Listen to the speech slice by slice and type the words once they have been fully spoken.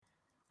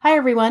Hi,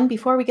 everyone.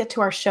 Before we get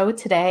to our show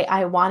today,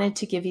 I wanted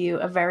to give you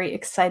a very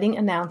exciting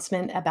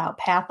announcement about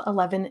Path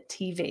 11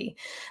 TV.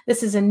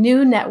 This is a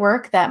new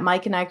network that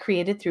Mike and I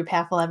created through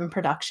Path 11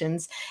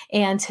 Productions.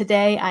 And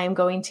today I am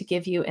going to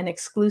give you an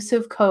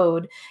exclusive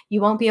code.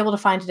 You won't be able to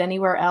find it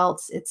anywhere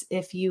else. It's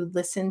if you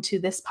listen to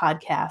this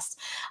podcast.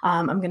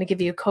 I'm going to give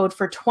you a code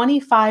for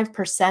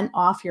 25%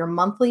 off your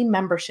monthly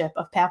membership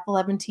of Path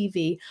 11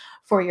 TV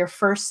for your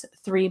first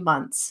 3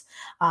 months.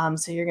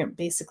 So you're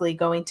basically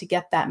going to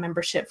get that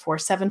membership for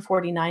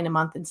 $7.49 a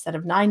month instead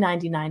of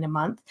 $9.99 a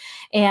month.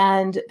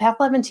 And Path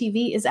 11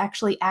 TV is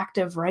actually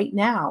active right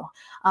now.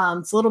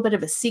 It's a little bit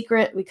of a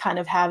secret. We kind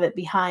of have it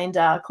behind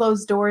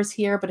closed doors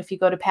here, but if you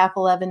go to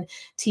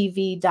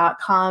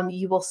path11tv.com,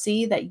 you will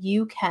see that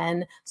you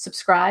can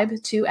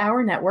subscribe to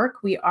our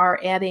network. We are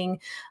adding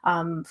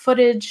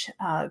footage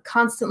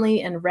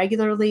constantly and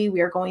regularly.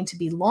 We are going to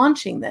be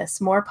launching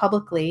this more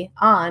publicly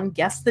on,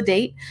 guess the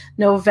date,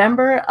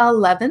 November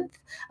 11th.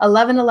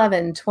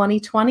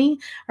 11/11/2020,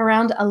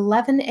 around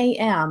 11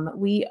 a.m.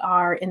 We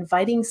are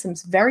inviting some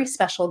very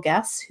special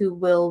guests who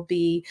will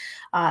be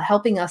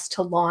helping us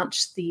to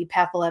launch the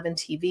Path 11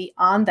 TV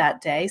on that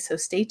day. So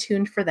stay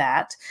tuned for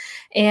that.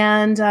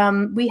 And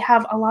we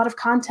have a lot of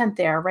content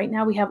there. Right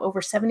now we have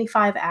over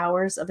 75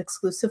 hours of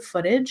exclusive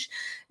footage.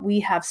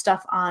 We have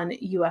stuff on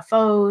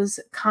UFOs,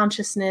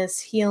 consciousness,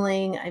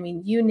 healing. I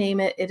mean, you name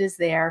it, it is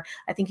there.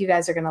 I think you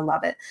guys are going to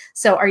love it.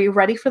 So are you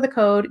ready for the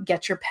code?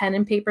 Get your pen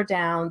and paper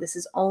down. This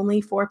is only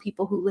for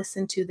people who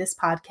listen to this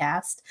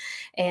podcast.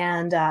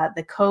 And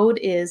the code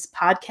is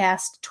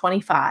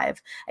podcast25.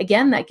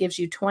 Again, that gives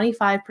you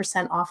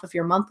 25% off of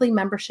your monthly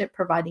membership,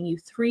 providing you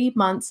 3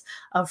 months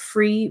of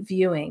free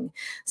viewing.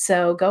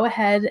 So go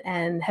ahead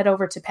and head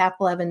over to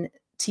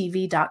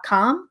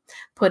path11tv.com,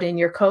 put in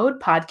your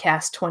code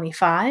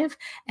podcast25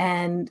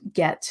 and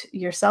get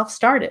yourself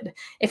started.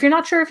 If you're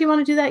not sure if you want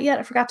to do that yet,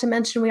 I forgot to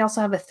mention we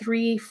also have a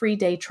 3 free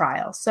day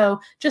trial. So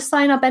just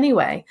sign up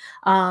anyway.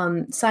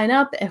 Sign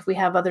up. If we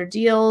have other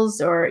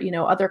deals or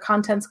other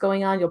contents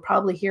going on, you'll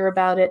probably hear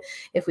about it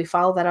if we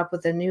follow that up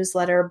with a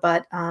newsletter.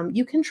 But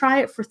you can try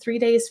it for 3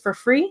 days for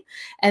free.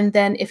 And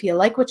then if you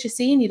like what you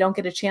see and you don't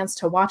get a chance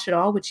to watch it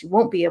all, which you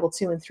won't be able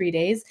to in 3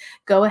 days,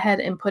 go ahead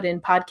and put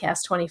in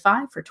podcast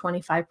 25 for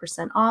 25%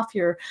 off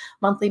your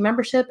monthly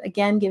membership,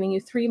 again, giving you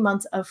 3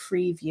 months of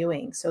free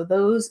viewing. So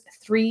those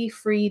 3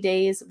 free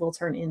days will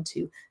turn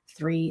into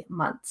 3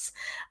 months.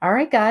 All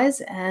right,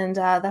 guys. And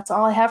that's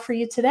all I have for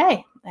you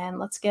today. And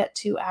let's get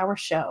to our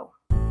show.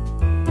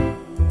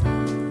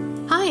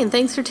 Hi, and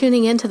thanks for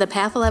tuning in to the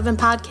Path 11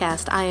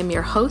 podcast. I am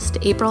your host,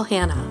 April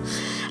Hanna.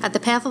 At the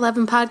Path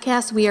 11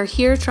 podcast, we are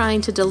here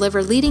trying to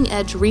deliver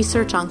leading-edge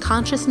research on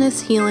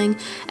consciousness, healing,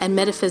 and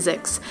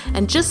metaphysics.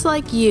 And just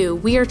like you,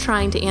 we are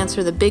trying to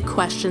answer the big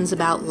questions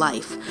about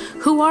life.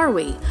 Who are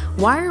we?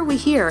 Why are we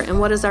here? And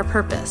what is our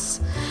purpose?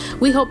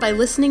 We hope by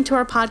listening to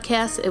our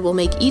podcast, it will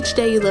make each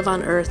day you live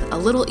on Earth a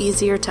little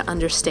easier to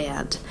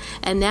understand.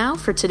 And now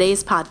for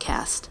today's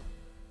podcast.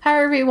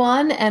 Hi,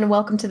 everyone, and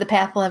welcome to the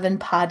Path 11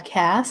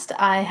 podcast.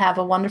 I have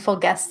a wonderful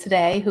guest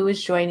today who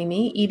is joining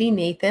me, Edie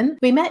Nathan.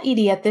 We met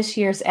Edie at this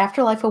year's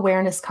Afterlife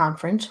Awareness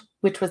Conference,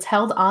 which was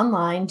held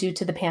online due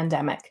to the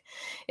pandemic.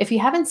 If you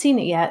haven't seen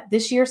it yet,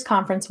 this year's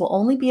conference will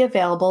only be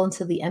available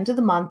until the end of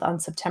the month on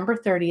September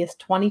 30th,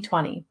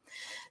 2020.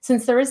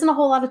 Since there isn't a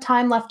whole lot of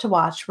time left to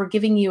watch, we're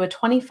giving you a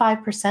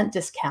 25%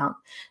 discount.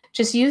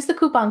 Just use the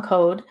coupon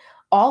code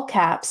all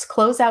caps,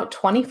 closeout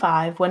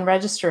 25 when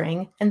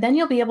registering, and then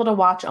you'll be able to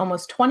watch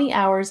almost 20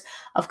 hours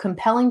of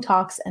compelling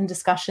talks and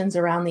discussions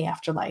around the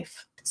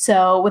afterlife.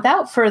 So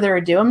without further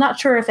ado, I'm not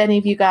sure if any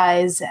of you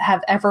guys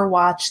have ever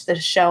watched the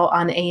show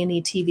on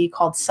A&E TV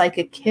called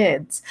Psychic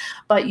Kids,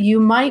 but you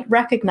might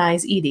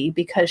recognize Edie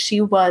because she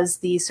was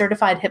the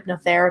certified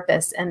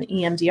hypnotherapist and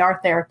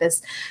EMDR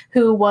therapist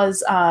who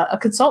was a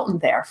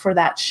consultant there for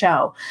that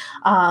show.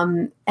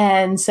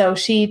 And so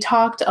she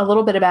talked a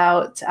little bit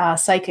about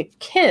Psychic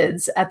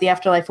Kids at the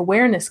Afterlife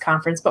Awareness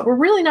Conference, but we're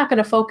really not going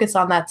to focus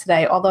on that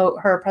today, although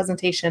her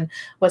presentation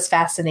was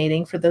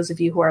fascinating for those of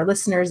you who are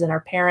listeners and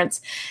are parents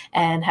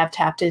and have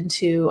tapped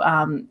into,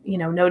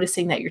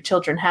 noticing that your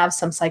children have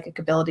some psychic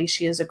ability.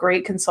 She is a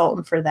great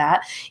consultant for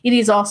that.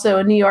 Edie's also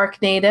a New York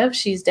native.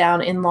 She's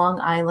down in Long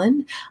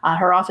Island.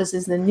 Her office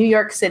is in New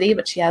York City,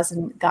 but she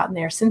hasn't gotten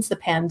there since the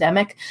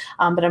pandemic.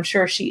 But I'm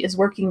sure she is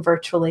working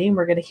virtually, and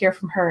we're going to hear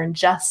from her in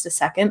just a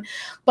second.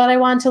 But I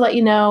wanted to let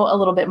you know a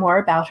little bit more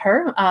about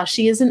her.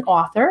 She is an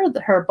author.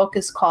 Her book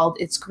is called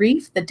It's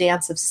Grief, The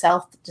Dance of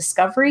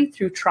Self-Discovery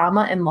Through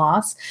Trauma and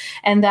Loss.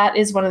 And that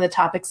is one of the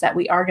topics that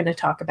we are going to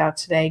talk about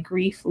today,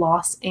 grief,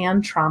 loss,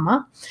 and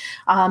trauma.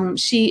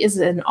 She is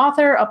an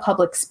author, a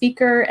public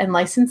speaker, and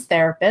licensed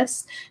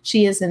therapist.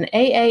 She is an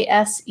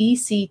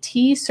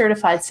AASECT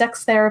certified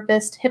sex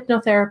therapist,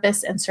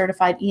 hypnotherapist, and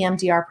certified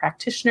EMDR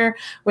practitioner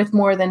with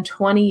more than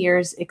 20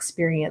 years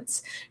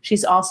experience.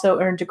 She's also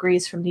earned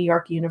degrees from New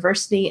York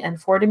University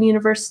and Fordham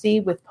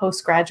University with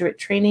postgraduate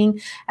training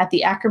at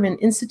the Ackerman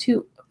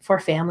Institute for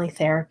Family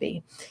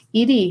Therapy.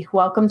 Edie,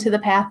 welcome to the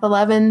Path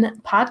 11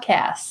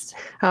 podcast.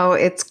 Oh,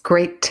 it's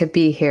great to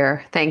be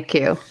here. Thank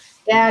you.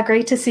 Yeah,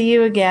 great to see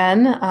you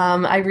again.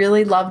 I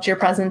really loved your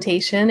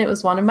presentation. It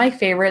was one of my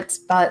favorites,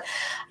 but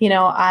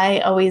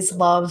I always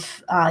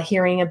love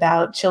hearing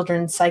about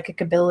children's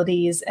psychic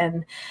abilities,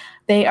 and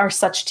they are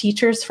such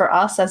teachers for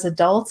us as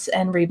adults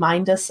and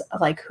remind us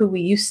like who we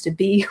used to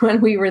be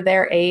when we were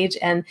their age,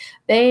 and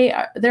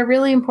they're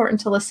really important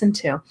to listen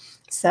to.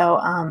 So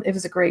it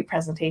was a great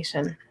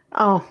presentation.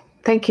 Oh,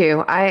 thank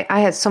you. I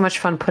had so much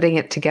fun putting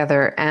it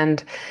together,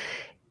 and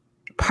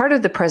part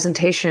of the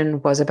presentation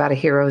was about a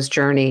hero's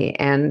journey.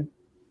 And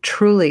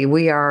truly,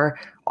 we are,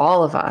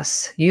 all of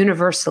us,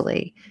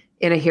 universally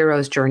in a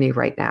hero's journey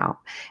right now.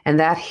 And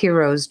that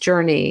hero's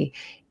journey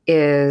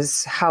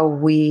is how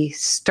we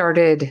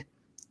started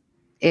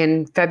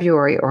in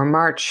February or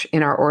March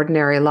in our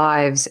ordinary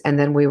lives. And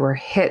then we were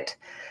hit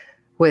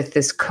with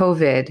this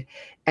COVID,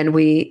 and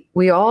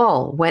we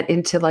all went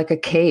into like a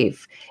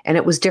cave, and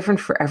it was different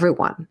for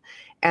everyone.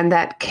 And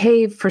that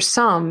cave for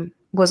some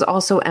was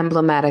also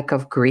emblematic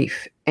of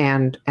grief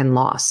and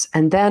loss.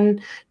 And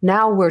then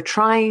now we're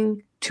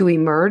trying to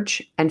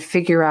emerge and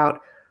figure out,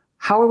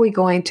 how are we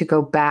going to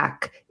go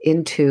back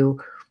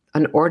into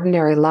an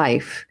ordinary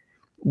life?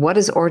 What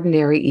does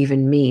ordinary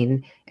even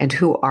mean? And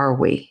who are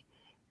we?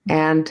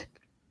 And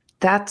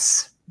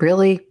that's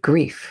really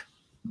grief.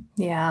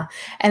 Yeah.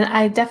 And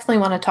I definitely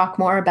want to talk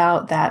more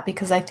about that,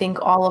 because I think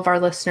all of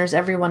our listeners,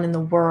 everyone in the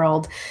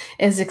world,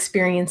 is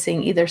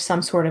experiencing either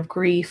some sort of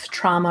grief,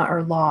 trauma,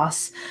 or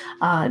loss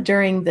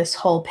during this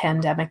whole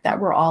pandemic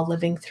that we're all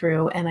living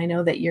through. And I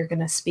know that you're going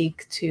to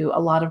speak to a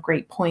lot of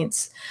great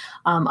points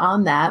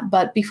on that.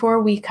 But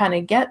before we kind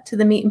of get to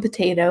the meat and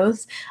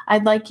potatoes,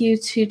 I'd like you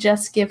to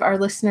just give our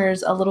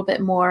listeners a little bit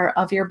more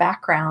of your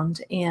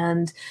background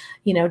and,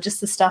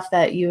 just the stuff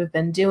that you have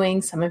been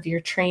doing, some of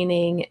your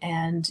training,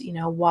 and,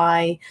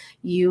 why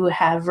you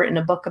have written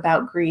a book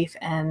about grief,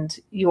 and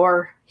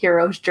your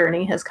hero's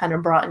journey has kind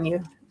of brought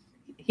you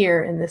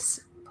here in this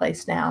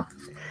place now.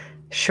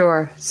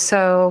 Sure.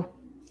 So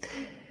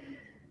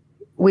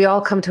we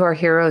all come to our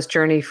hero's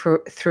journey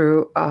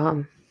through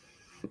I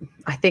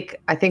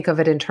think of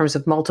it in terms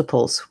of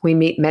multiples. We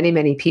meet many,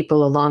 many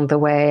people along the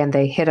way, and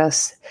they hit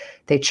us,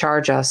 they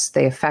charge us,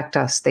 they affect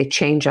us, they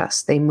change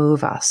us, they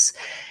move us.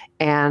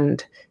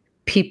 And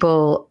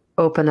people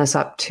open us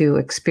up to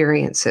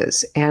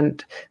experiences.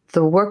 And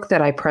the work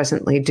that I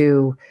presently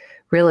do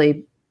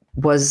really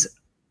was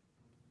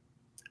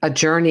a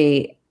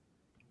journey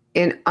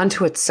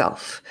unto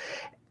itself,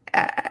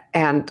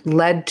 and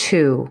led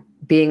to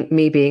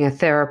being a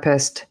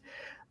therapist,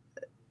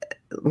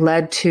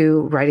 led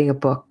to writing a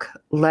book,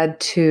 led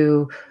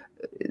to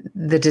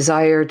the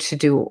desire to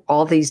do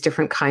all these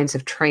different kinds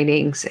of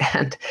trainings.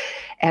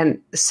 And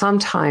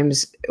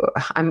sometimes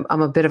I'm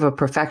a bit of a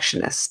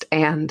perfectionist,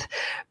 and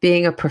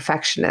being a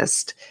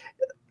perfectionist,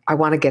 I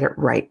want to get it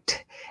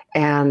right.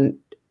 And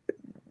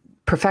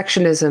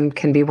perfectionism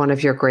can be one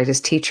of your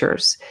greatest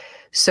teachers.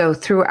 So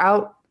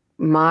throughout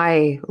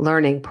my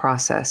learning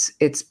process,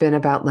 it's been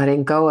about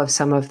letting go of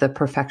some of the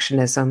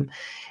perfectionism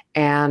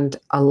and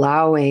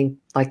allowing,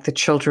 like the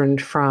children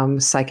from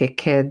Psychic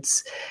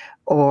Kids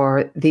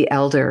or the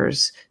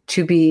elders,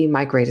 to be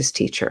my greatest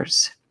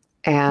teachers.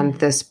 And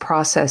this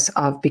process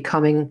of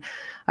becoming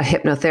a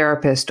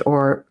hypnotherapist,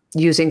 or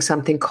using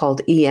something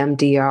called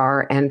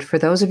EMDR. And for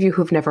those of you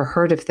who've never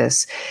heard of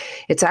this,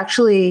 it's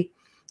actually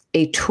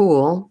a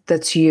tool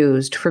that's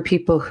used for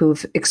people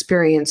who've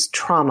experienced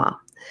trauma.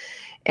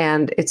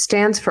 And it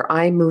stands for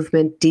eye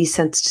movement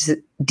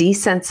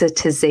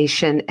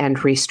desensitization and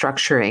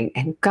restructuring.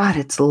 And God,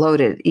 it's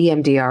loaded.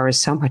 EMDR is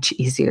so much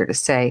easier to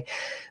say,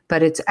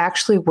 but it's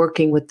actually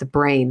working with the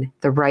brain,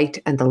 the right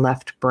and the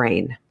left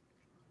brain,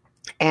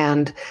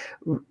 and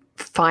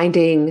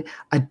finding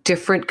a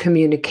different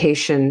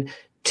communication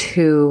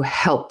to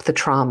help the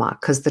trauma,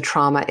 because the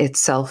trauma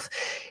itself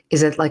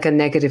is like a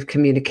negative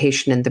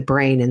communication in the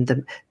brain,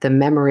 and the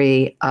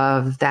memory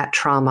of that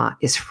trauma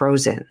is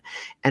frozen.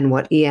 And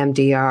what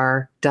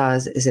EMDR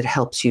does is it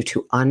helps you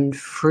to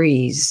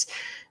unfreeze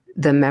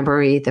the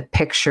memory, the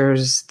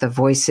pictures, the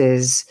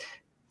voices,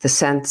 the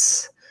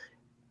sense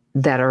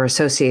that are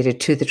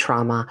associated to the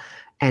trauma,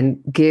 and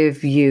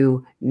give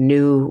you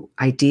new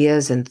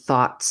ideas and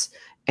thoughts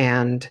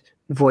and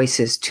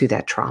voices to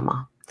that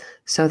trauma.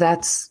 So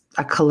that's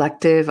a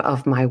collective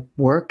of my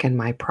work and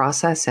my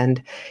process.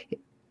 And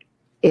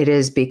it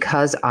is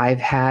because I've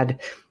had,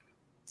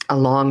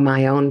 along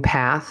my own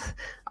path,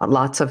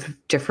 lots of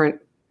different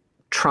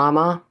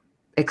trauma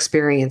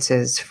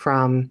experiences,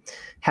 from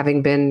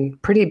having been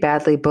pretty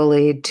badly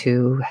bullied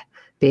to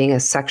being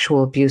a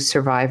sexual abuse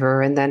survivor,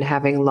 and then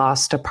having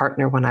lost a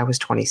partner when I was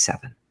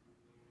 27.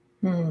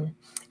 And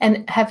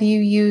have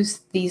you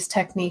used these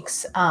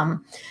techniques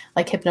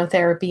like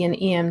hypnotherapy and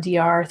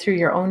EMDR through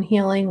your own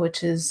healing,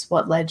 which is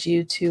what led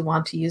you to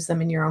want to use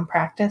them in your own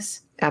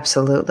practice?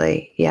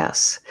 Absolutely,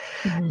 yes.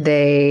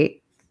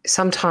 They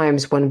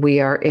sometimes, when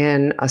we are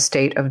in a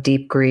state of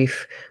deep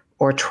grief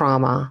or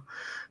trauma,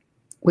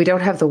 we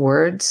don't have the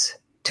words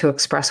to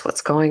express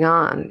what's going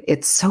on.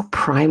 It's so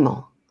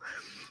primal.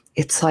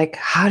 It's like,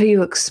 how do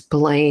you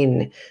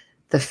explain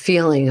the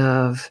feeling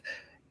of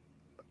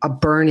a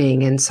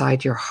burning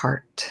inside your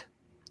heart.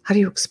 How do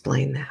you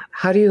explain that?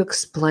 How do you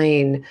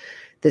explain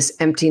this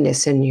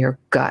emptiness in your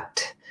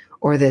gut,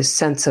 or this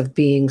sense of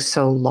being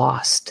so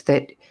lost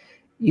that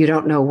you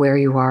don't know where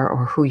you are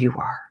or who you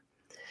are?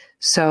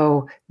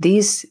 So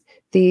these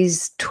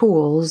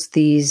tools,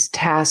 these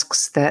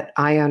tasks that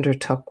I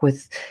undertook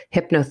with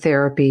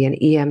hypnotherapy and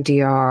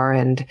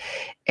EMDR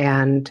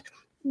and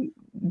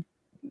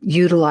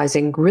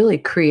utilizing really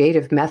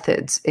creative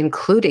methods,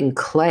 including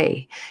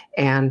clay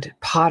and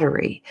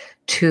pottery,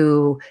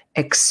 to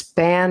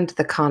expand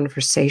the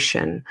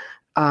conversation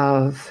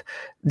of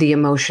the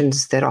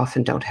emotions that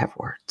often don't have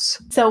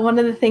words. So one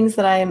of the things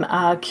that I'm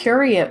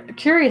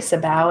curious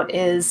about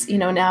is,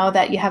 now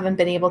that you haven't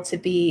been able to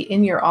be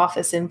in your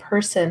office in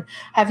person,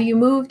 have you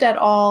moved at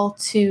all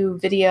to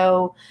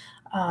video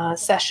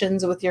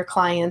sessions with your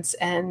clients,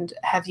 and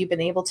have you been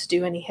able to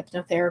do any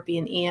hypnotherapy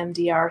and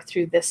EMDR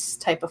through this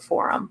type of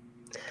forum?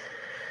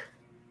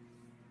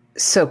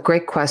 So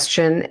great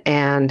question,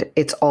 and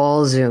it's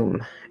all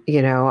Zoom.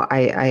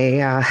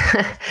 I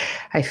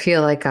I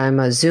feel like I'm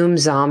a Zoom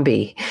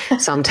zombie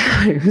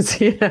sometimes,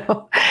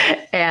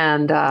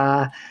 and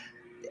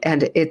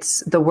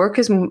it's the work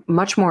is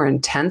much more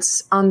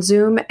intense on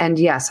Zoom. And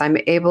yes, I'm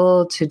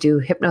able to do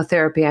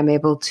hypnotherapy. I'm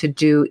able to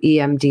do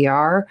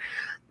EMDR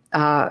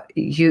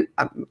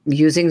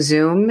using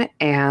Zoom,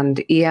 and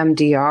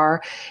EMDR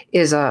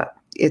is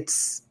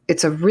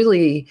it's a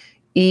really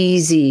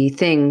easy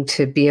thing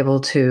to be able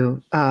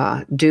to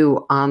do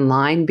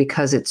online,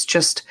 because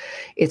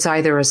it's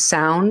either a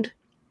sound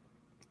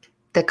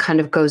that kind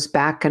of goes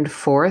back and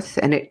forth,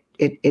 and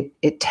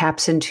it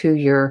taps into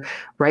your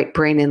right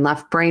brain and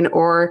left brain,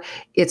 or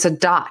it's a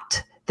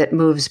dot that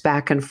moves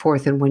back and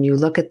forth. And when you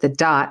look at the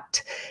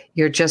dot,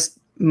 you're just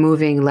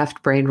moving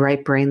left brain,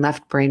 right brain,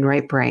 left brain,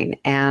 right brain.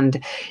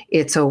 And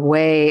it's a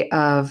way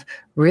of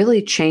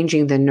really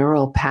changing the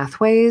neural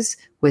pathways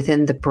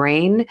within the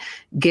brain,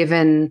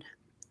 given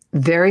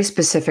very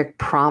specific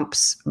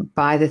prompts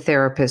by the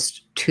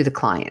therapist to the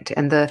client.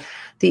 And the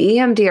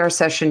EMDR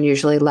session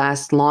usually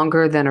lasts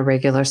longer than a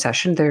regular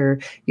session. They're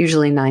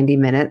usually 90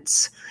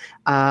 minutes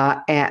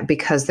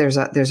because there's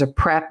a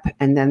prep,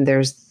 and then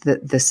there's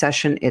the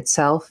session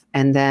itself,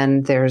 and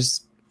then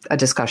there's a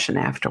discussion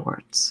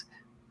afterwards.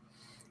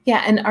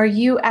 Yeah. And are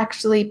you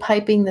actually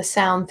piping the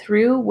sound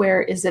through?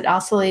 Where is it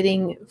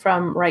oscillating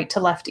from right to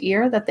left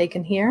ear that they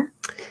can hear?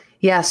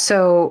 Yeah,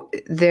 so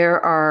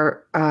there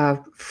are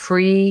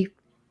free,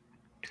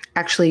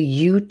 actually,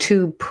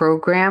 YouTube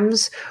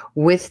programs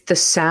with the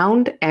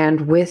sound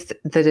and with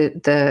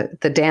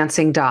the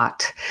dancing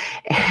dot,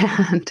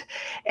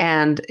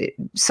 and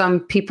some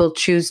people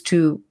choose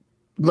to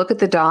look at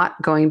the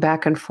dot going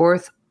back and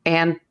forth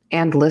and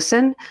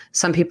listen.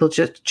 Some people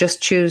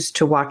just choose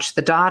to watch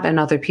the dot, and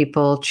other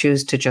people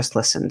choose to just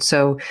listen.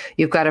 So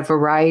you've got a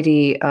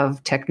variety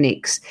of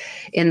techniques.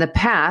 In the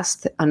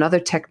past, another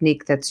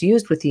technique that's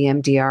used with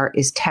EMDR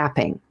is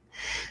tapping.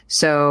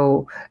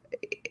 So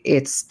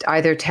it's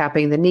either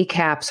tapping the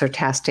kneecaps or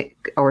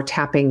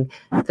tapping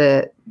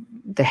the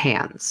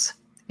hands.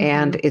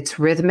 And it's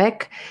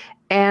rhythmic,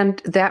 and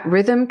that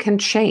rhythm can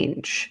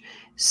change.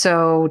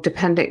 So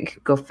depending, it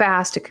can go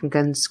fast, it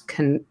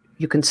can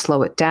you can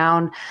slow it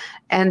down.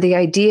 And the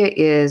idea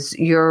is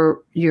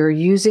you're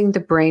using the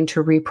brain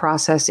to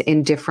reprocess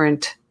in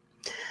different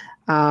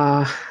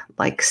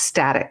like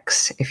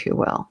statics, if you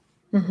will.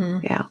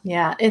 Mm-hmm. Yeah.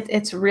 Yeah.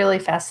 It's really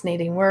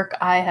fascinating work.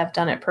 I have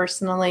done it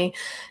personally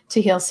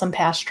to heal some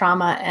past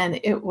trauma, and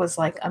it was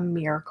like a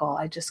miracle.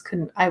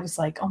 I was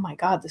like, oh my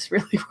God, this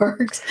really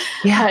worked.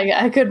 Yeah.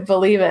 I couldn't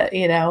believe it.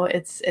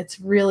 It's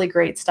really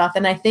great stuff.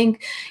 And I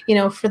think,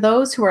 for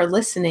those who are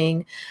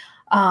listening,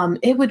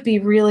 it would be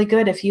really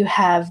good if you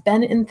have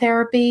been in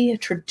therapy,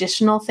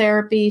 traditional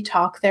therapy,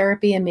 talk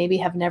therapy, and maybe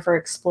have never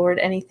explored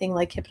anything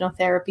like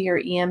hypnotherapy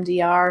or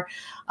EMDR.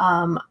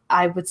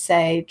 I would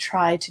say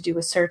try to do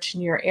a search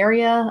in your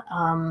area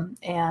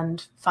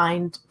and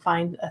find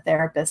a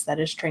therapist that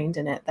is trained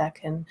in it that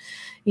can,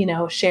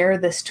 share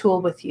this tool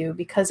with you,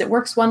 because it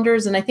works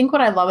wonders. And I think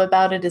what I love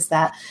about it is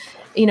that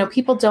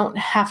people don't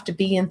have to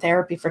be in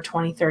therapy for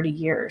 20, 30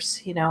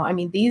 years.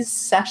 These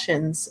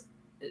sessions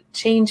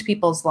change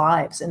people's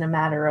lives in a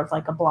matter of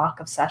like a block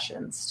of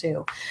sessions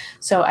too.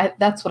 So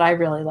that's what I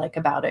really like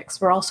about it,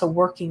 because we're also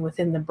working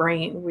within the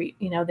brain.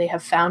 They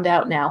have found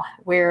out now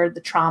where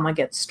the trauma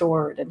gets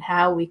stored and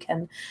how we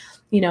can,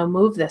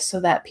 move this so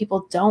that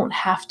people don't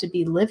have to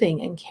be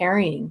living and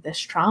carrying this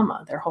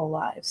trauma their whole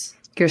lives.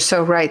 You're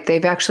so right.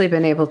 They've actually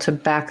been able to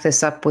back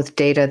this up with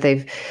data.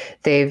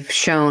 They've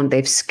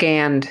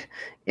scanned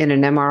in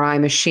an MRI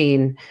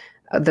machine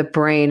the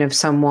brain of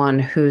someone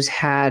who's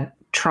had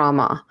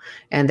trauma,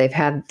 and they've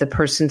had the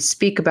person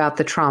speak about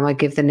the trauma,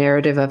 give the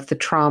narrative of the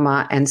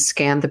trauma, and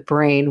scan the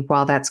brain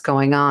while that's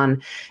going on.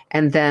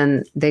 And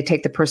then they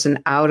take the person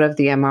out of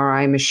the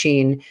MRI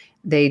machine.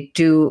 They've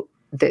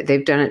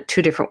done it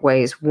two different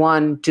ways.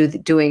 One,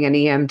 doing an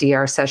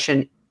EMDR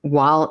session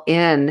while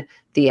in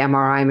the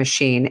MRI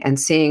machine and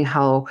seeing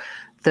how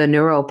the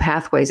neural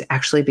pathways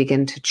actually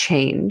begin to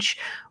change,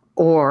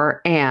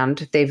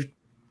 and they've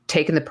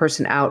taken the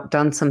person out,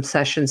 done some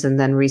sessions, and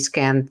then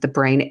rescanned the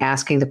brain,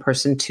 asking the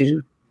person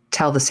to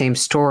tell the same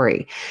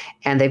story,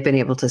 and they've been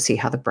able to see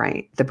how the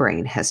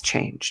brain has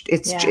changed.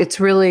 It's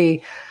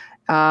really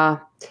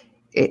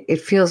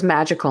it feels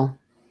magical.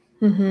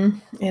 Mm-hmm.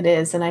 It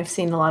is. And I've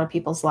seen a lot of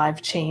people's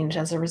lives change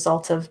as a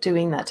result of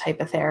doing that type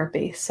of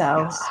therapy. So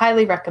Yes.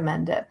 highly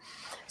recommend it.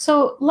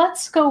 So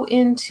let's go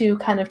into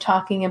kind of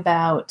talking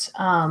about,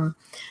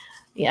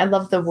 I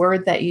love the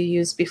word that you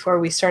used before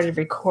we started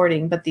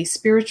recording, but these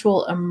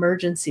spiritual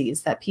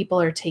emergencies that people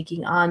are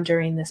taking on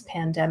during this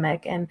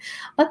pandemic. And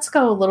let's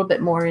go a little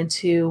bit more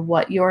into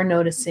what you're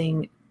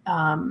noticing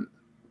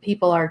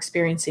people are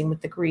experiencing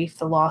with the grief,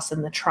 the loss,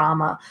 and the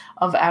trauma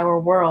of our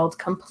world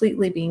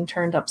completely being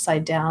turned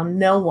upside down.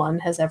 No one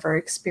has ever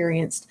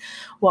experienced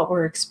what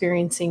we're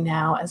experiencing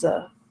now as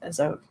a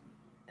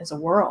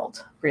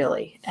world,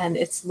 really. And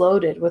it's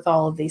loaded with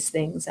all of these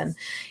things. And,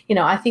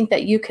 I think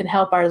that you can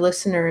help our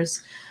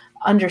listeners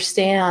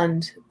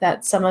understand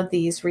that some of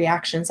these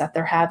reactions that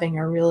they're having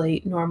are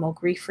really normal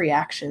grief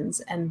reactions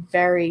and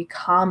very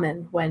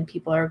common when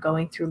people are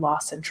going through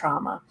loss and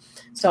trauma.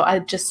 So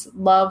I'd just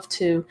love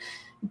to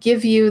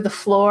give you the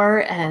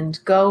floor and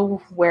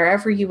go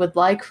wherever you would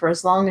like for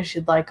as long as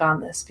you'd like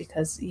on this,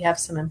 because you have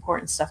some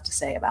important stuff to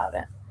say about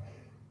it.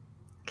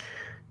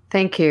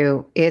 Thank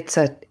you. It's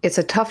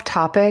a tough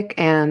topic,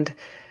 and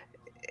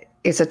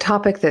it's a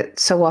topic that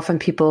so often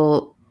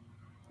people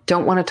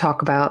don't want to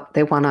talk about.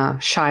 They want to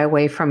shy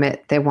away from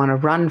it. They want to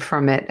run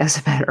from it, as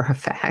a matter of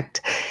fact.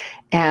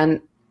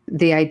 And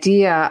the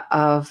idea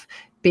of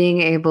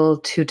being able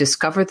to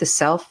discover the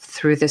self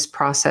through this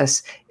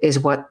process is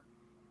what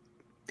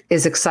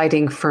is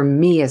exciting for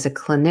me as a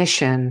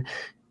clinician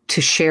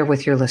to share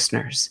with your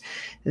listeners.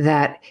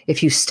 That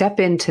if you step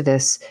into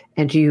this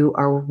and you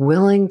are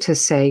willing to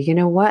say, you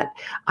know what,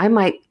 I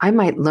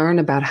might learn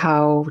about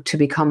how to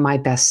become my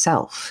best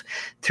self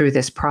through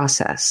this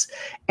process.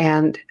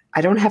 And I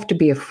don't have to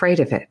be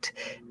afraid of it,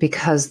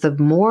 because the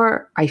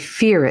more I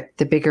fear it,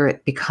 the bigger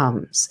it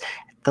becomes.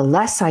 The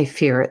less I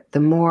fear it,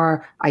 the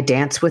more I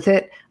dance with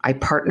it, I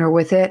partner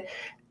with it.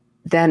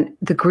 Then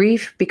the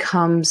grief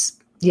becomes,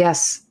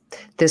 yes,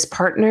 this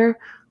partner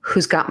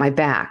who's got my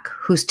back,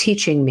 who's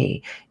teaching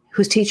me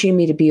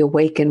to be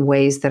awake in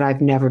ways that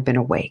I've never been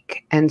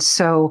awake. And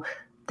so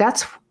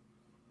that's,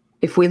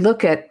 if we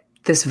look at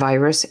this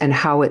virus and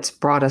how it's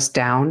brought us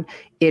down,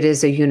 it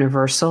is a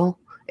universal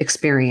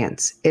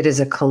experience. It is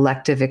a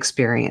collective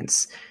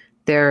experience.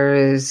 There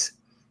is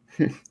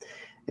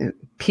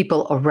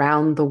people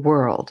around the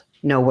world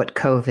know what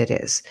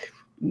COVID is.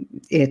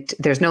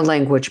 There's no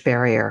language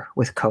barrier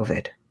with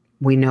COVID.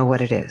 We know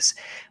what it is.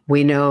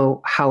 We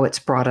know how it's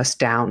brought us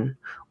down.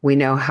 We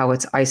know how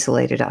it's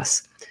isolated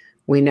us.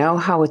 We know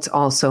how it's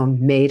also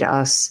made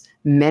us,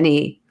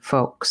 many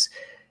folks,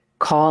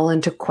 call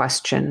into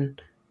question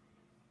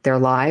their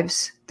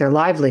lives, their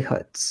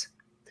livelihoods,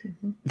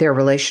 their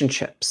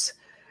relationships,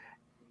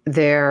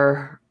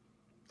 their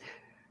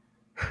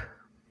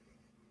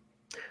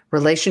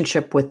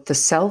relationship with the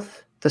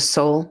self, the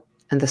soul,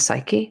 and the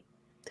psyche,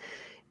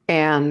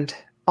 and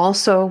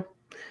also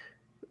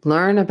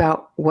learn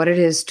about what it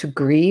is to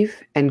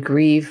grieve, and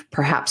grieve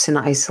perhaps in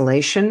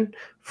isolation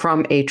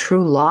from a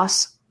true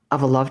loss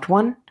of a loved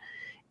one,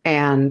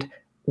 and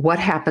what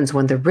happens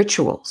when the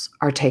rituals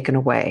are taken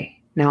away.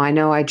 Now, I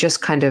know I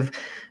just kind of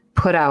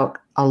put out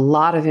a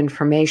lot of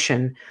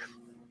information,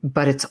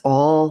 but it's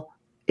all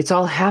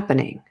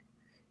happening.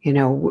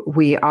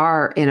 We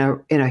are in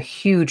a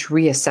huge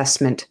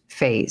reassessment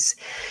phase.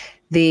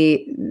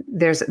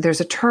 There's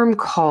a term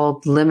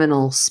called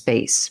liminal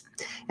space.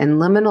 And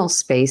liminal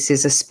space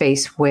is a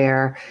space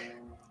where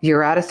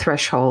you're at a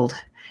threshold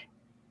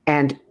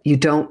and you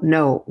don't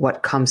know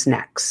what comes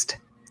next.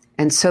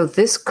 And so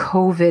this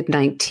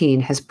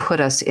COVID-19 has put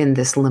us in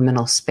this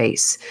liminal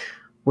space.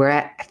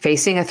 We're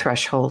facing a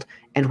threshold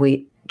and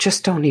we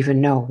just don't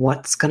even know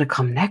what's going to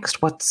come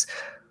next. What's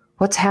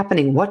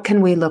happening? What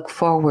can we look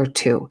forward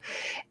to?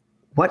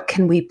 What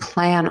can we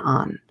plan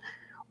on?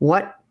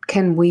 What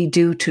can we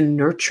do to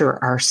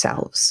nurture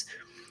ourselves?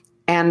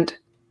 And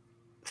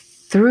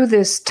through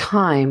this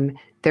time,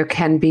 there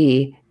can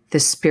be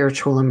this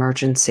spiritual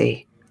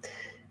emergency.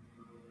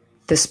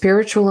 The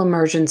spiritual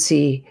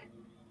emergency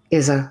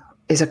is a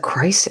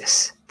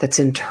crisis that's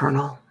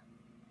internal,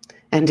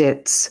 and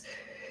it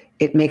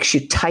makes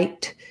you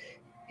tight.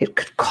 It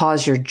could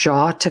cause your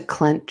jaw to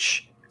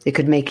clench. It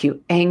could make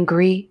you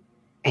angry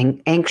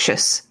and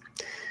anxious,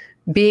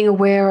 being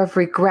aware of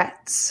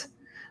regrets,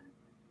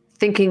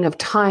 thinking of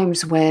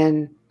times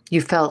when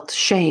you felt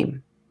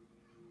shame,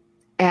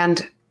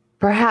 and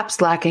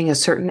perhaps lacking a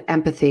certain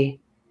empathy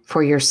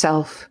for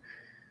yourself,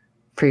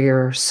 for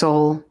your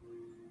soul,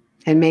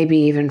 and maybe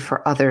even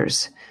for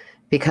others,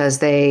 because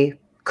they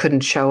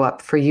couldn't show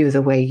up for you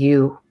the way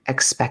you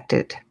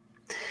expected.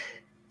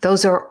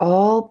 Those are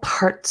all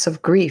parts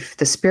of grief.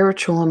 The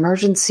spiritual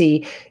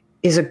emergency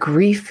is a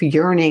grief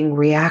yearning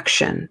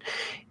reaction.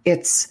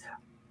 It's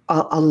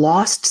a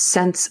lost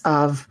sense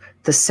of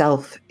the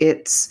self.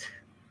 It's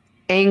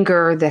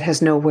anger that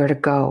has nowhere to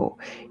go.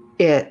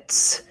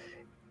 It's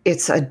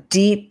it's a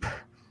deep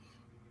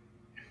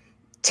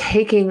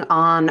taking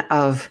on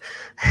of,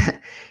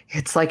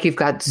 it's like you've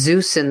got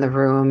Zeus in the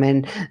room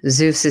and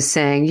Zeus is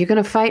saying, "You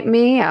going to fight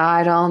me?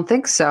 I don't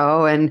think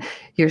so." And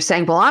you're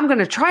saying, "Well, I'm going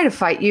to try to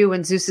fight you."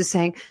 And Zeus is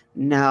saying,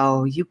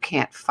 "No, you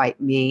can't fight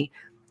me.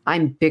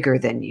 I'm bigger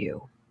than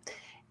you."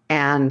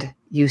 And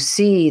you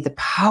see the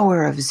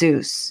power of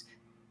Zeus.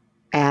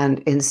 And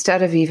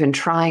instead of even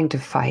trying to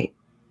fight,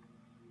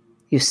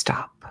 you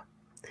stop.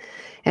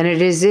 And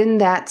it is in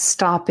that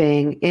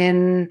stopping,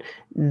 in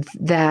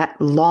that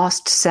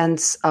lost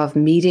sense of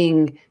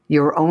meeting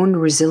your own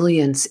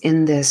resilience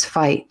in this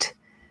fight,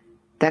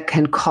 that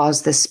can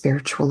cause this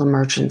spiritual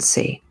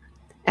emergency.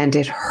 And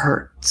it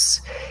hurts.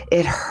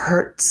 It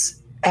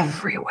hurts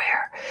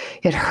everywhere.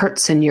 It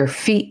hurts in your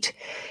feet.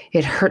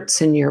 It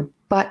hurts in your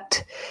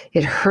butt.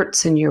 It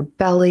hurts in your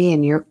belly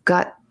and your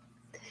gut.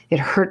 It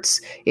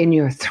hurts in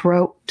your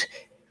throat.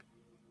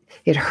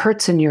 It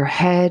hurts in your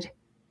head.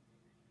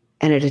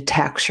 And it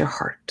attacks your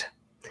heart.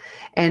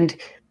 And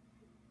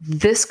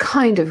this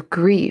kind of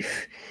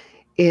grief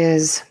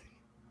is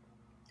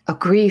a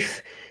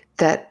grief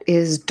that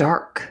is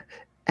dark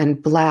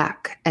and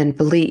black and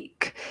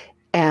bleak.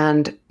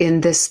 And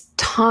in this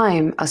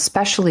time,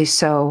 especially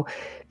so,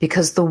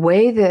 because the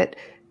way that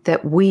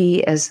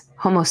we as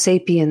Homo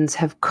sapiens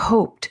have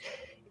coped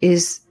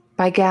is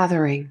by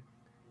gathering,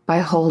 by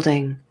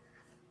holding,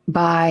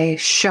 by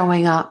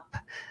showing up,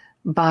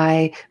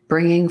 by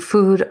bringing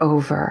food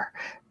over,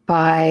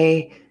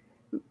 by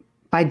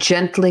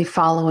gently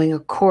following a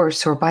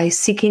course, or by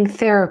seeking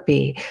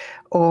therapy,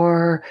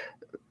 or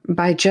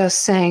by just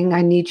saying,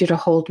 "I need you to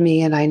hold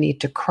me and I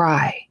need to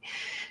cry."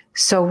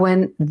 So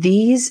when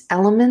these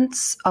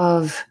elements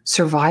of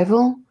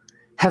survival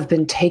have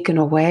been taken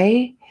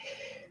away,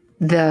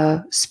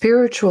 the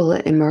spiritual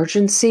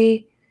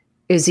emergency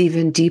is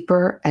even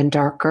deeper and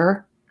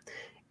darker.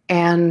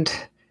 And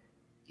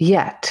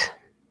yet,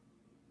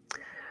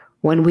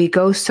 when we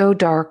go so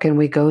dark and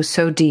we go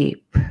so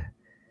deep,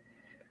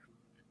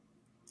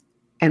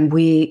 and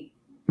we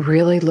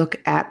really look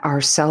at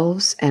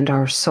ourselves and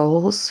our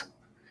souls,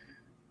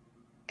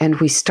 and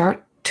we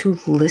start to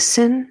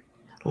listen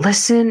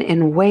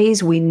in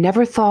ways we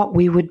never thought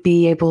we would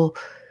be able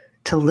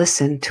to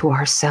listen to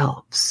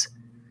ourselves.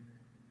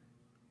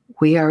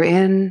 We are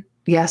in,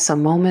 yes, a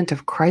moment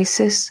of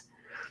crisis,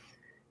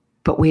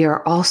 but we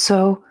are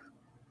also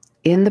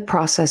in the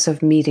process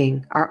of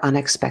meeting our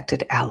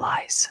unexpected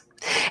allies.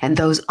 And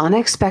those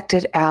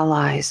unexpected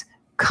allies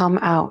come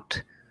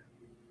out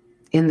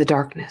in the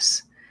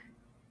darkness.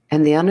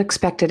 And the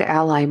unexpected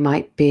ally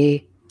might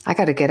be, "I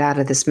got to get out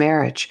of this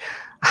marriage.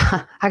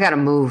 I got to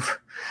move.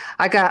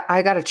 I got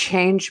to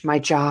change my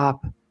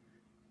job.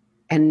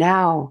 And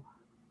now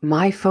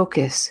my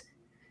focus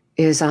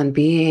is on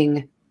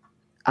being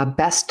a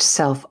best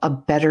self, a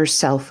better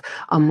self,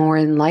 a more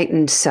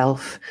enlightened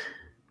self,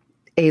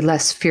 a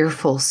less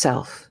fearful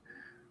self,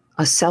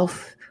 a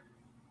self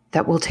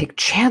that will take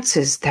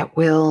chances, that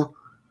will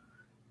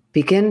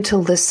begin to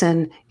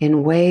listen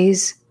in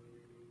ways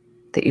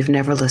that you've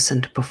never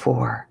listened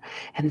before."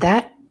 And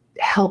that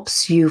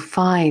helps you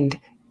find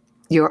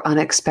your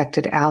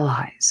unexpected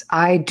allies.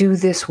 I do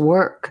this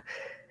work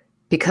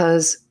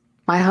because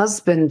my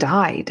husband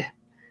died,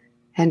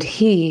 and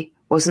he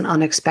was an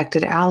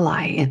unexpected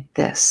ally in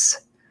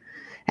this.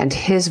 And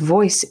his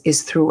voice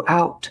is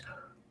throughout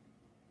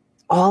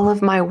all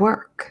of my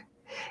work.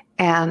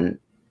 And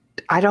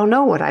I don't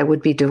know what I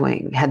would be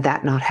doing had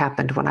that not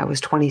happened when I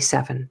was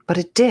 27, but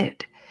it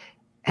did.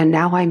 And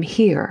now I'm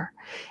here.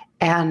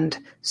 And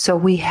so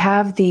we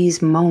have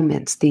these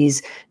moments,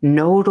 these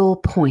nodal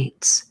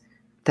points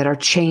that are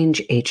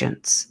change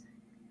agents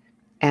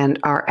and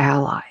our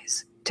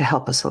allies to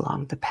help us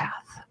along the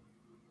path.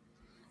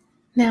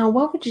 Now,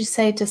 what would you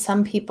say to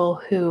some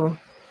people who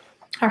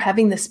are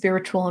having the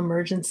spiritual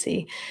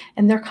emergency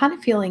and they're kind of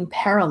feeling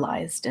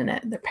paralyzed in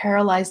it? They're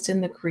paralyzed in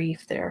the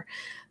grief. They're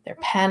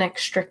panic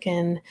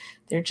stricken.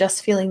 They're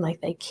just feeling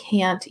like they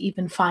can't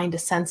even find a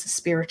sense of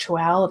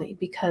spirituality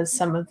because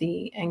some of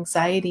the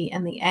anxiety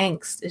and the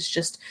angst is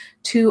just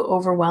too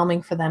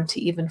overwhelming for them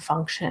to even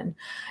function.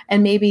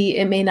 And maybe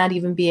it may not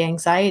even be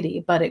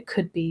anxiety, but it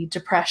could be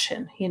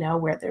depression,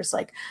 where there's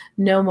like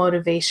no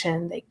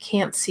motivation. They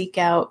can't seek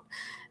out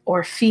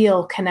or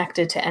feel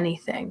connected to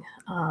anything.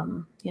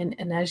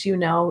 And as you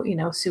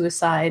know,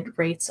 suicide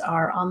rates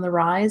are on the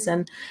rise,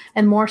 and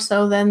more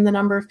so than the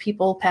number of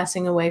people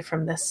passing away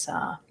from this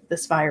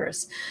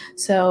virus.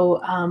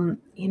 So,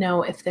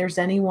 if there's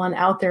anyone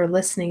out there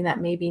listening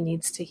that maybe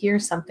needs to hear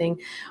something,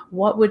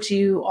 what would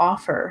you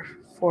offer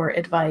for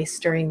advice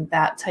during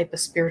that type of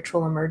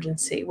spiritual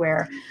emergency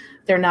where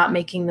they're not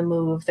making the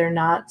move, they're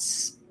not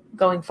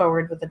going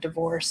forward with a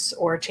divorce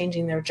or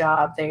changing their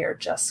job, they are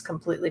just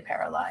completely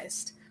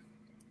paralyzed?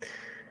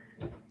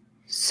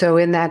 So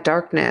in that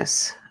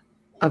darkness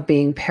of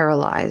being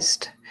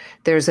paralyzed,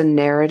 there's a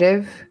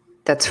narrative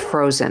that's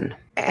frozen.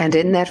 And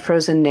in that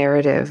frozen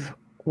narrative,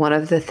 one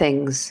of the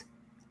things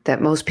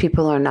that most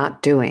people are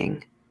not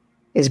doing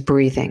is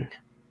breathing.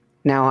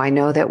 Now, I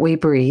know that we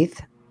breathe,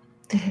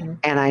 Mm-hmm.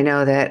 And I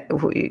know that,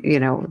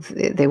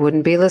 they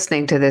wouldn't be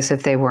listening to this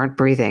if they weren't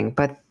breathing,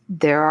 but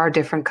there are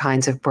different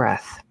kinds of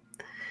breath.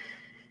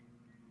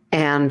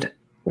 And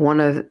one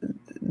of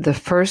the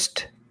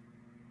first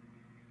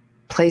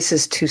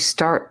places to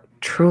start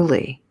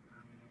truly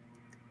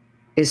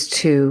is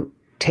to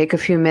take a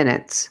few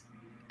minutes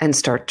and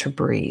start to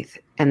breathe.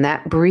 And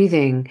that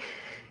breathing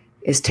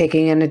is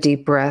taking in a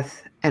deep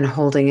breath and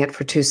holding it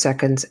for 2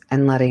 seconds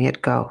and letting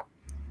it go.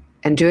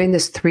 And doing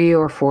this 3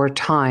 or 4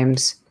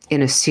 times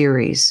in a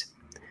series.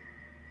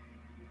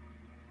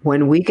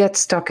 When we get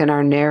stuck in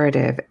our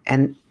narrative,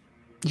 and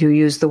you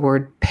use the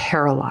word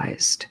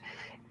paralyzed,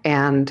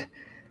 and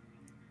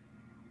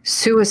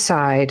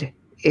suicide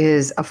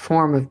is a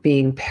form of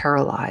being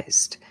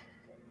paralyzed.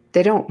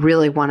 They don't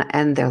really want to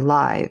end their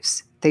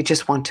lives. They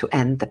just want to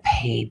end the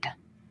pain.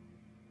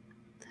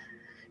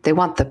 They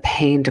want the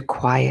pain to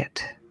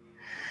quiet.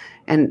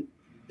 And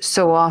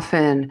so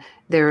often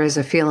there is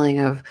a feeling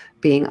of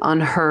being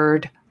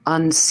unheard,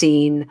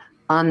 unseen,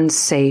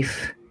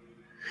 unsafe,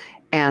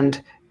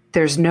 and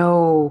there's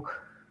no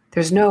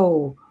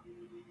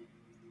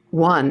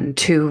one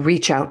to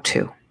reach out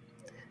to.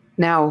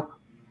 Now,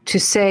 to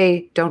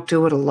say don't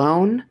do it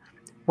alone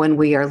when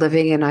we are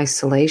living in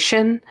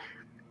isolation,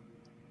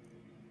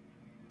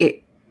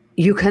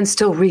 you can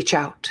still reach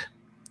out.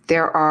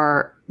 There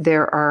are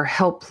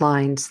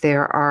helplines.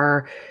 There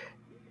are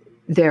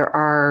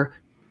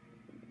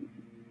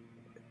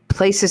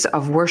places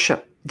of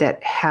worship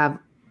that have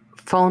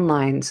phone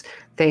lines.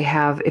 They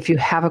have, if you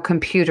have a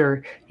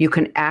computer, you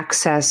can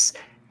access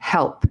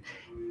help.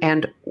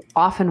 And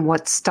often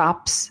what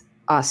stops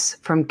us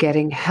from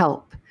getting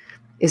help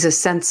is a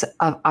sense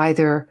of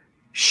either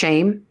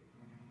shame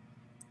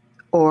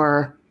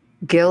or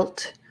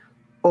guilt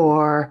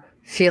or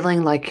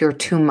feeling like you're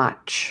too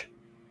much.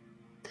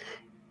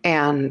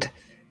 And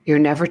you're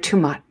never too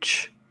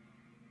much.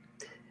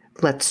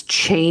 Let's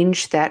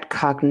change that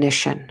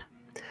cognition.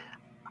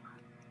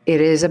 It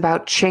is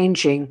about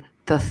changing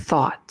the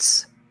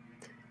thoughts,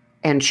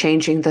 and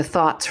changing the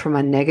thoughts from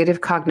a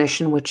negative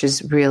cognition, which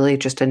is really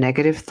just a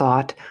negative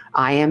thought.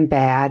 I am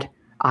bad.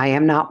 I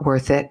am not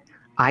worth it.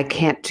 I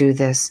can't do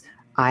this.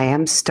 I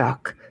am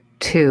stuck.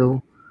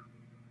 To,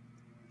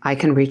 I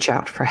can reach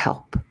out for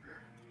help.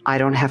 I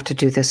don't have to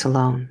do this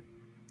alone.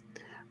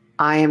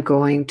 I am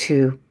going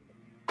to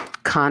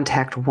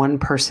contact one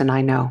person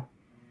I know.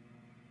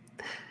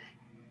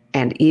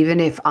 And even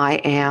if I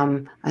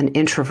am an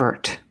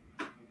introvert,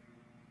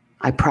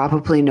 I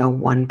probably know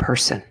one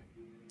person,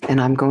 and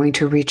I'm going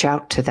to reach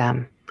out to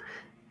them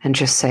and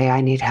just say,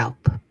 I need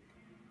help.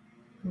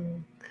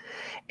 Mm.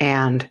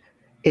 And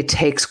it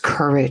takes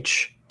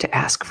courage to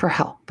ask for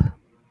help.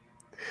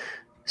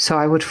 So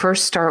I would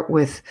first start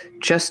with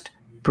just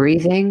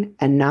breathing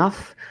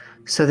enough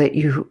so that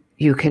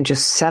you can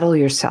just settle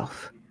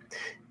yourself.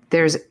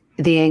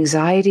 The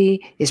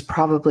anxiety is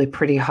probably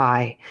pretty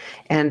high,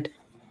 and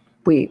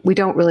we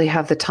don't really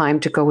have the time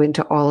to go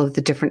into all of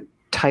the different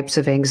types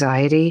of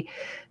anxiety.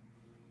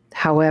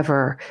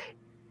 However,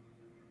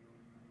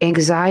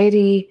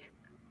 anxiety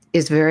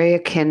is very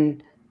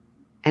akin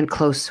and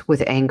close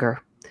with anger.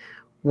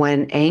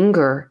 When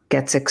anger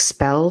gets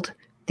expelled,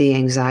 the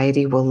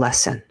anxiety will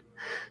lessen.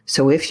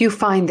 So if you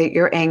find that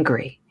you're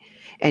angry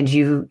and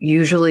you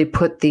usually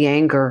put the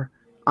anger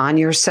on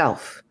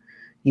yourself,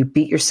 you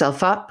beat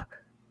yourself up,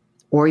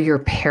 or you're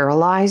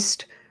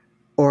paralyzed,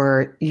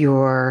 or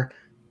you're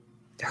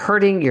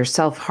hurting, you're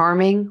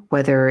self-harming,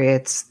 whether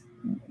it's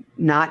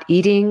not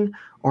eating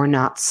or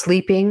not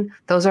sleeping,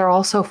 those are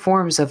also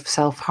forms of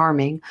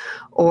self-harming,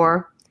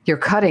 or you're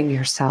cutting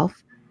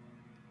yourself,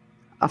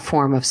 a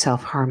form of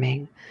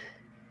self-harming.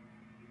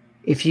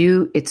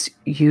 It's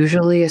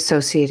usually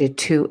associated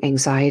to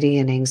anxiety,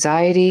 and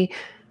anxiety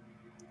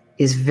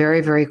is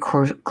very, very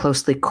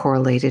closely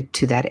correlated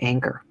to that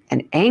anger.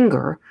 And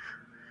anger,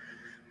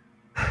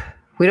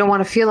 we don't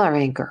want to feel our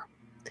anger.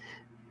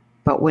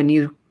 But when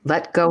you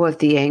let go of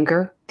the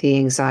anger, the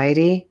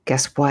anxiety,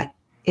 guess what?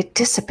 It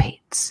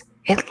dissipates.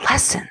 It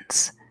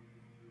lessens.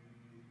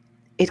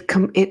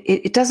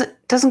 It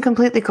doesn't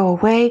completely go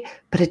away,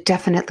 but it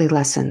definitely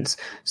lessens.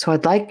 So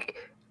I'd like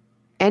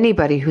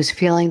anybody who's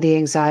feeling the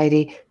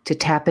anxiety to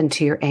tap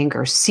into your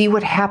anger. See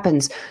what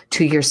happens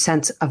to your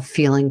sense of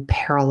feeling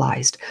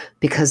paralyzed,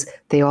 because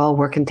they all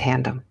work in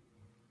tandem.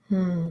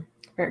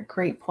 Very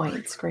great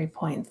points. Great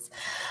points.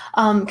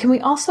 Can we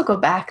also go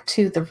back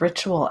to the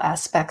ritual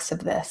aspects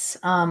of this?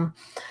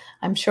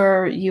 I'm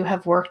sure you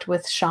have worked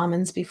with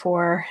shamans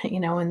before,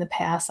 in the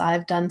past.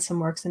 I've done some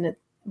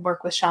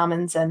work with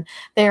shamans, and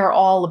they are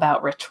all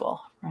about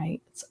ritual, right?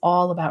 It's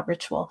all about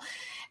ritual.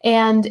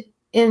 And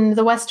in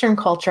the Western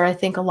culture, I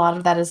think a lot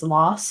of that is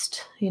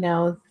lost.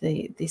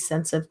 the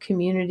sense of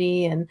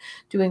community and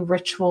doing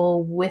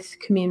ritual with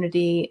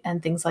community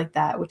and things like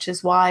that, which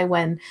is why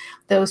when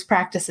those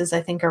practices,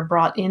 I think, are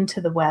brought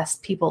into the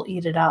West, people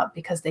eat it up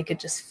because they could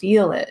just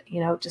feel it.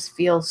 It just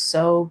feels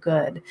so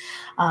good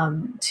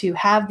to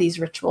have these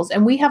rituals.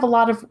 And we have a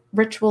lot of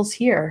rituals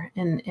here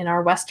in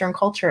our Western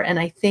culture. And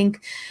I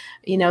think,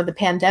 the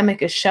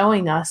pandemic is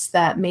showing us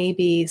that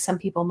maybe some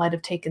people might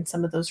have taken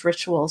some of those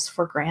rituals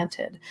for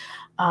granted.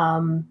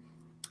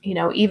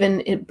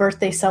 Even in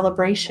birthday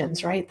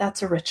celebrations, right?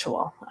 That's a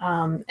ritual.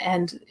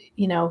 And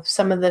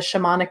some of the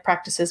shamanic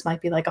practices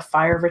might be like a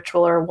fire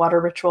ritual or a water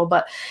ritual,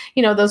 but,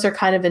 those are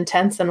kind of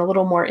intense and a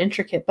little more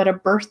intricate, but a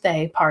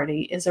birthday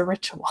party is a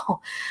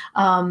ritual.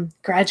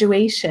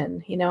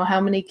 Graduation, how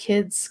many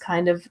kids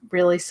kind of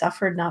really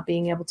suffered not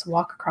being able to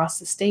walk across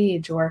the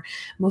stage, or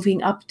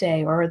moving up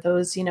day, or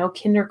those,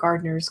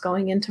 kindergartners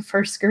going into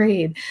first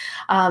grade.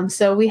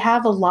 So we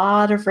have a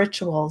lot of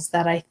rituals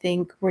that I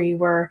think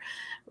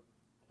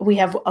we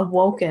have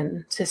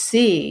awoken to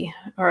see,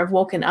 or have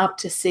woken up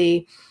to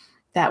see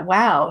that,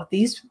 wow,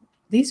 these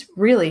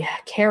really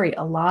carry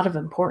a lot of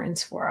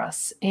importance for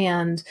us.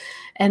 And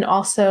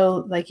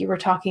also, like you were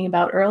talking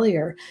about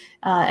earlier,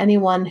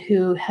 anyone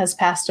who has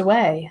passed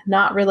away,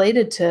 not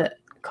related to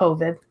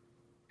COVID,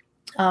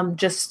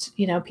 just,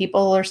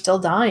 people are still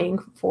dying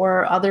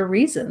for other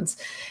reasons,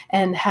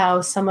 and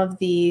how some of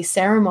the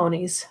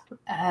ceremonies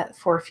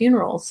for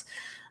funerals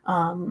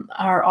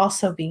are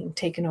also being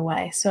taken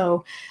away.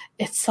 So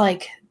it's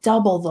like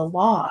double the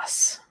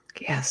loss.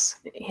 Yes.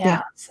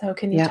 Yeah. So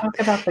can you talk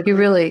about the you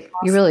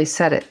really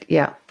said it.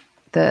 Yeah.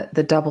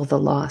 The double the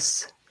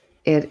loss.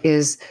 It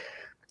is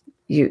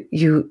you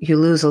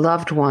lose a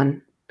loved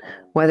one,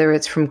 whether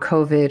it's from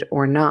COVID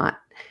or not,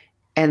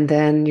 and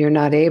then you're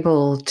not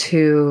able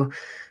to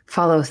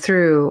follow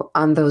through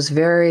on those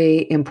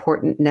very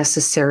important,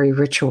 necessary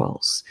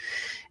rituals.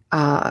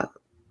 A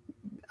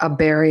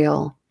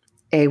burial,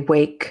 a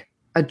wake,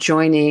 a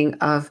joining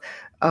of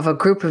a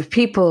group of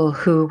people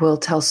who will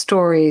tell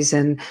stories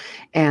and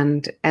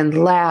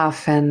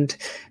laugh, and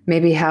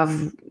maybe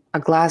have a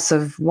glass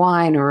of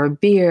wine or a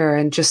beer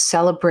and just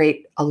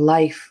celebrate a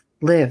life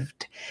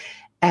lived.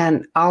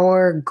 And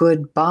our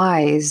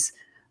goodbyes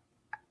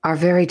are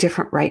very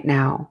different right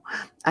now.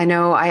 I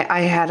know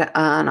I had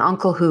an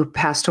uncle who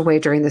passed away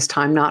during this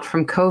time, not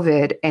from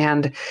COVID,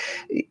 and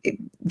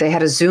they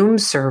had a Zoom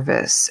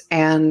service,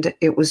 and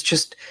it was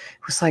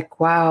like,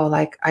 wow,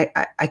 like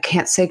I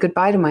can't say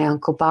goodbye to my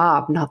Uncle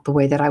Bob, not the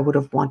way that I would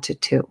have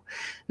wanted to,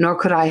 nor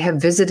could I have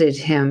visited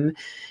him,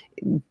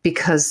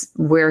 because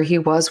where he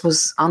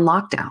was on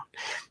lockdown.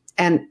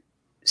 And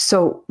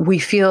so we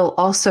feel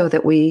also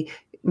that we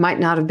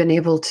might not have been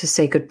able to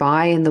say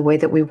goodbye in the way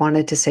that we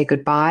wanted to say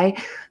goodbye,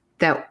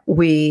 that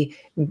we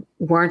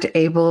weren't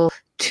able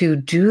to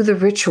do the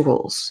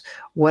rituals,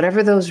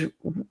 whatever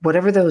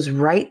those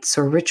rites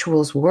or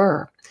rituals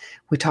were.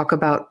 We talk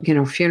about,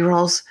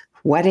 funerals,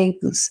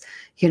 weddings,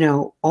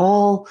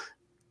 all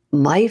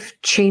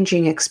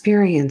life-changing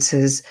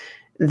experiences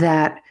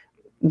that,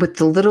 with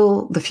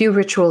the few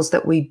rituals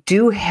that we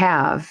do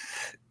have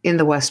in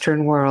the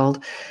Western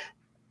world,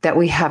 that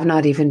we have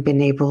not even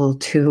been able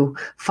to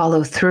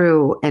follow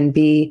through and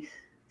be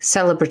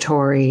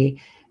celebratory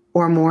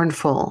or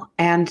mournful.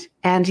 And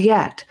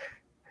yet,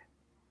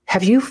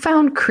 have you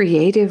found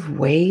creative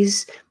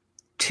ways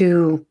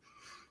to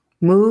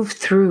move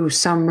through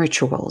some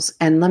rituals?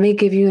 And let me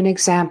give you an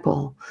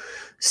example.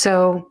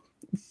 So,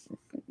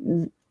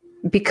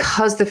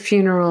 because the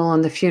funeral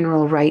and the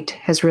funeral rite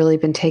has really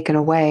been taken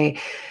away,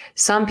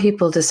 some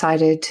people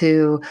decided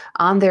to,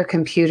 on their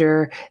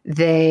computer,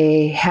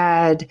 they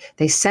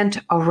sent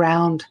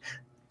around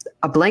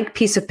a blank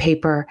piece of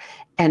paper,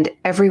 and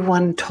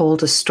everyone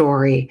told a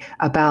story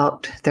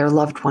about their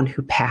loved one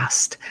who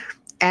passed,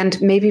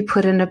 and maybe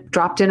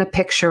dropped in a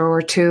picture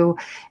or two.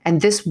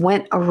 And this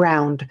went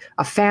around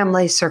a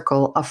family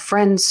circle, a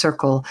friend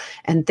circle,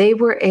 and they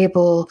were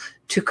able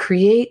to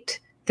create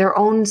their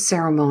own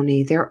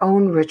ceremony, their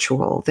own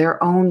ritual,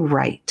 their own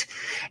rite.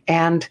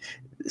 And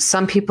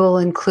some people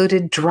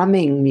included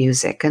drumming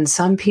music, and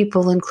some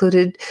people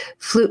included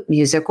flute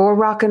music or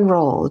rock and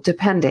roll,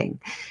 depending.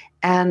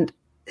 And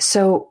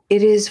so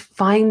it is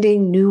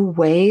finding new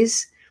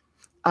ways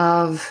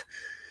of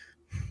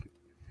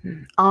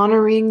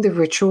honoring the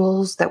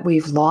rituals that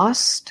we've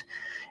lost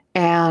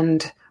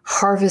and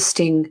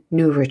harvesting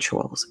new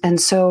rituals.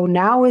 And so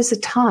now is a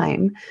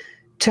time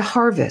to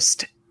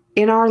harvest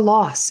in our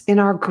loss, in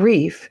our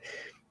grief,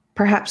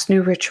 perhaps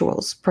new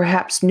rituals,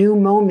 perhaps new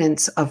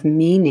moments of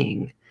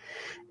meaning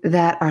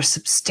that are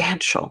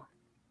substantial.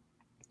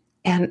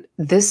 And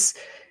this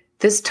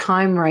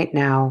time right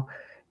now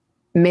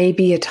may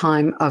be a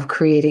time of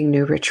creating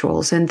new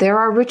rituals. And there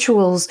are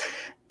rituals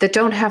that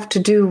don't have to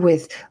do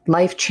with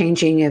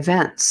life-changing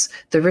events.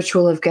 The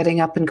ritual of getting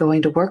up and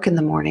going to work in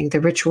the morning,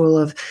 the ritual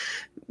of,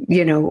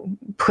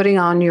 putting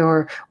on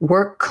your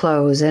work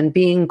clothes and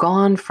being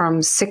gone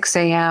from 6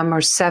 a.m.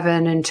 or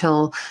 7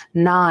 until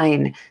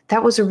 9.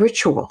 That was a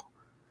ritual.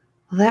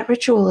 Well, that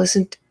ritual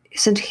isn't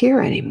isn't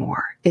here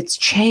anymore. It's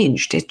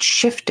changed, it's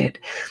shifted.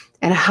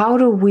 And how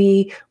do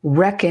we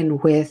reckon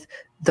with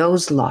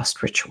those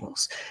lost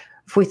rituals?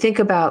 If we think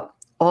about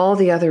all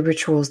the other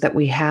rituals that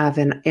we have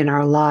in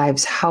our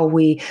lives, how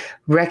we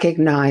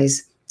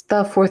recognize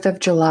the 4th of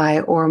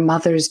July or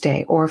Mother's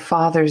Day or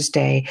Father's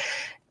Day,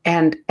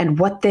 and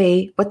what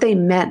they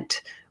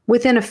meant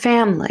within a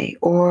family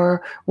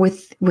or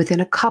within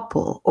a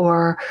couple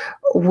or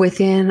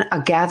within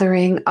a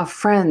gathering of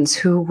friends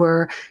who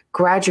were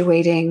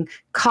graduating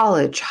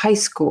college, high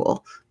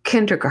school,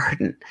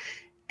 kindergarten.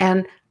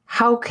 And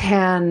how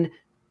can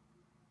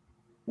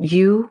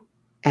you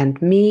and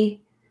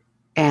me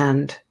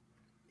and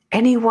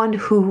anyone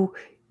who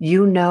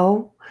you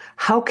know,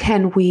 how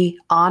can we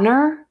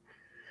honor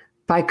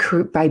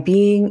by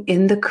being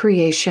in the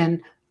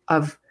creation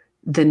of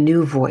the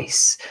new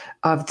voice,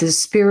 of the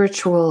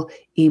spiritual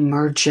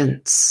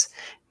emergence,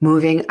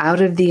 moving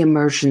out of the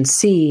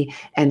emergency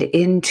and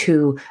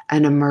into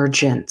an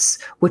emergence,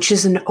 which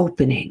is an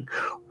opening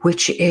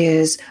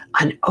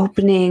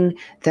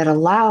that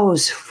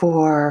allows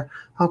for,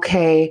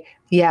 okay,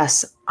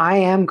 yes, I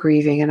am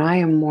grieving and I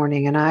am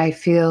mourning and I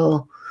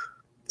feel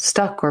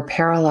stuck or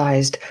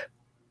paralyzed,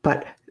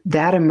 but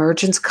that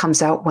emergence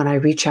comes out when I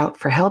reach out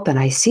for help and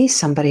I see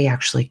somebody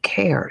actually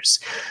cares.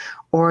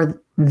 Or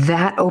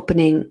that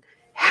opening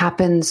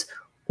happens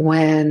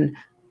when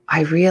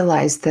I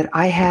realize that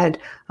I had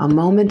a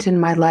moment in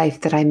my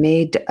life that I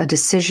made a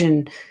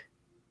decision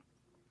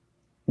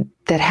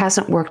that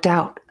hasn't worked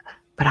out,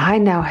 but I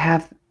now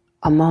have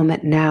a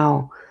moment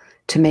now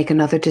to make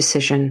another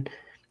decision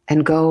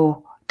and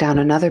go down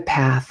another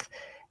path,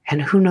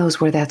 and who knows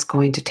where that's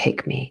going to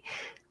take me.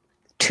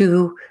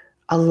 To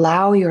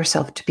allow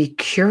yourself to be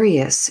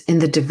curious in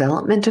the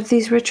development of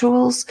these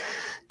rituals,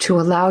 to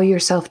allow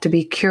yourself to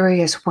be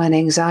curious when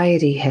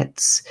anxiety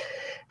hits.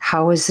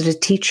 How is it a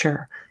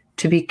teacher?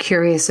 To be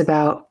curious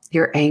about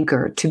your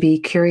anger, to be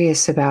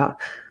curious about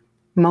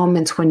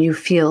moments when you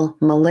feel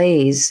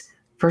malaise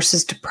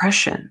versus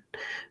depression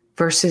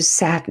versus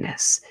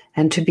sadness,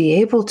 and to be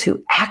able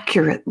to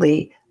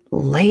accurately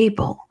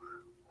label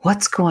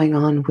what's going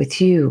on with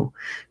you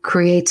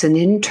creates an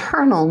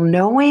internal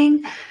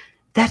knowing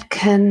that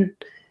can,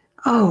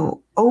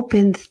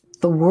 open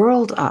the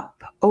world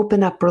up,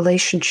 open up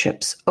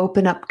relationships,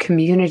 open up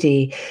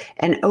community,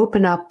 and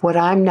open up what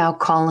I'm now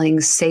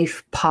calling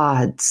safe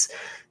pods,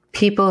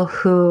 people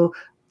who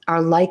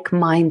are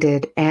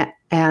like-minded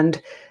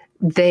and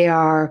they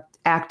are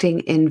acting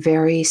in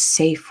very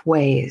safe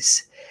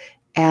ways.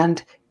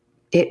 And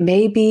it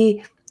may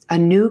be a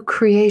new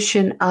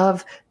creation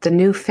of the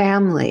new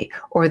family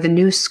or the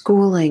new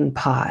schooling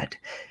pod.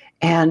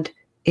 And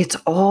it's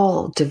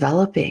all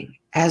developing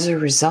as a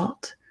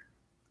result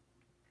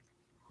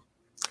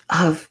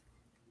of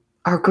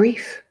our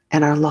grief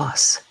and our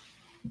loss.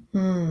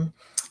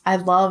 I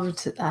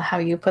loved how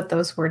you put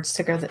those words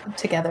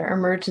together,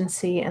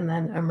 emergency and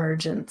then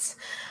emergence.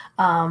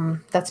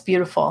 That's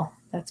beautiful.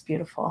 That's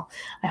beautiful.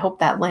 I hope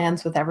that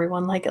lands with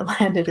everyone like it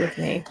landed with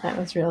me. That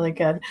was really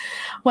good.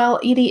 Well,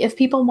 Edie, if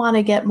people want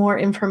to get more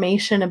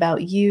information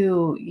about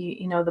you,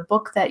 the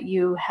book that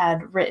you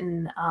had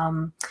written,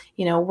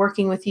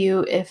 working with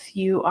you, if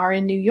you are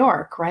in New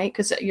York, right?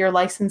 Because you're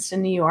licensed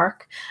in New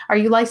York. Are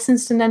you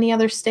licensed in any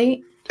other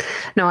state?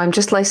 No, I'm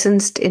just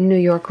licensed in New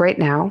York right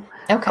now.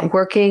 Okay. I'm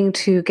working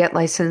to get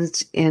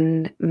licensed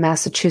in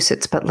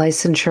Massachusetts, but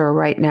licensure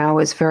right now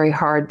is very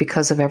hard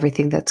because of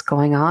everything that's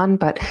going on.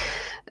 But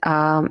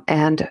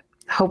and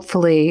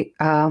hopefully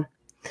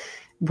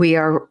we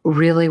are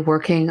really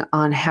working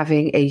on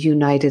having a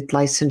united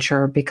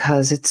licensure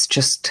because it's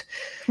just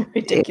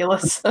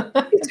ridiculous.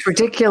 It's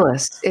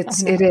ridiculous.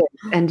 It is.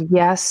 And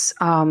yes,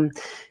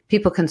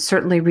 people can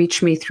certainly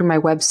reach me through my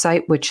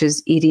website, which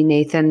is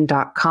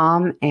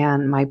edienathan.com.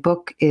 And my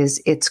book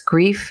is It's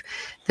Grief,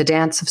 The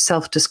Dance of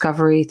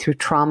Self-Discovery Through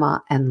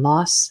Trauma and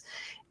Loss.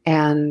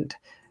 And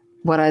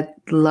what I'd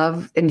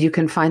love, and you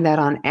can find that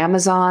on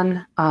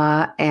Amazon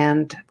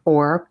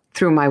or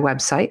through my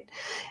website.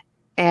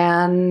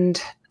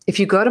 And if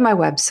you go to my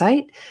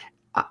website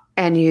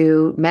and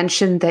you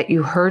mention that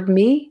you heard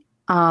me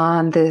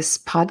on this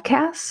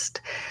podcast,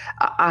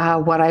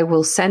 what I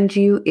will send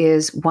you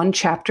is one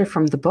chapter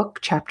from the book,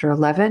 chapter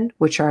 11,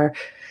 which are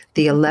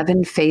the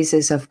 11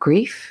 phases of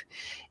grief.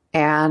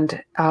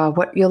 And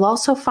what you'll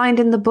also find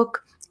in the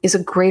book is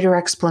a greater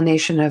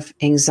explanation of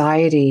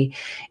anxiety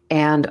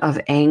and of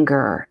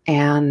anger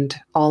and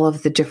all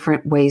of the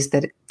different ways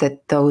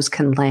that those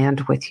can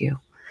land with you.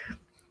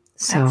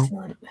 So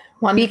excellent.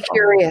 Wonderful.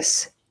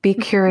 Be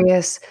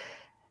curious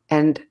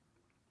and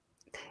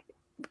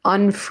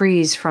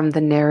unfreeze from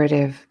the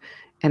narrative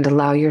and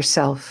allow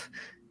yourself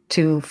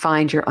to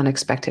find your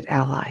unexpected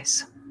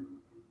allies.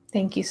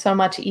 Thank you so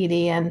much,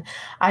 Edie. And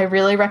I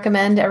really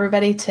recommend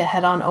everybody to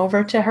head on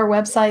over to her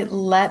website.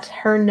 Let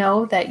her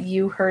know that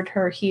you heard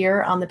her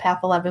here on the Path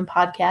 11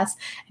 podcast,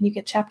 and you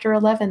get chapter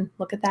 11.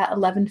 Look at that,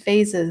 11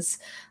 phases.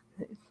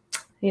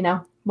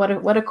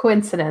 What a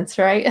coincidence,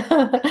 right?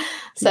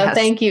 So Yes.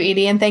 thank you,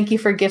 Edie, and thank you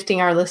for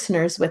gifting our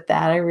listeners with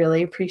that. I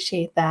really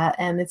appreciate that.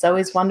 And it's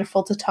always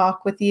wonderful to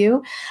talk with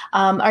you.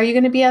 Are you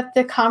going to be at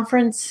the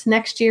conference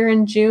next year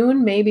in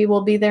June? Maybe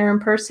we'll be there in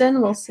person.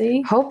 We'll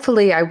see.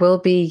 Hopefully I will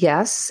be,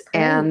 yes.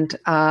 Great. And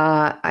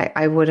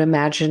I would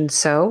imagine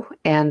so.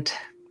 And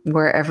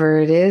wherever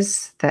it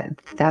is,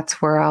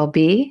 that's where I'll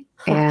be.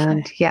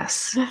 And Okay.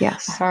 yes.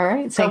 All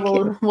right. So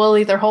Thank we'll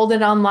either hold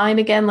it online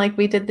again like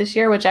we did this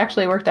year, which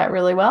actually worked out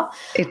really well.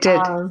 It did.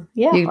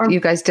 Yeah. You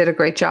guys did a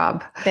great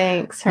job.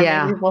 Thanks. Or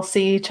maybe we'll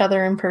see each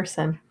other in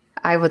person.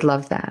 I would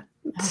love that.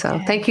 Okay.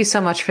 So thank you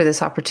so much for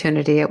this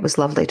opportunity. It was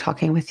lovely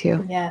talking with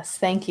you. Yes.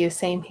 Thank you.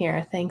 Same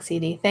here. Thanks,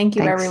 Edie. Thank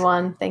you,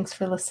 everyone. Thanks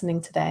for listening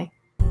today.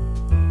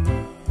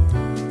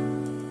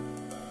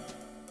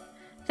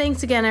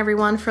 Thanks again,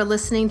 everyone, for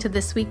listening to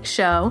this week's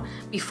show.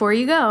 Before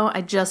you go, I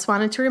just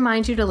wanted to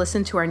remind you to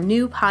listen to our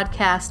new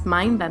podcast,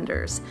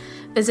 Mindbenders.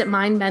 Visit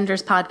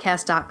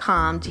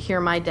mindbenderspodcast.com to hear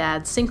my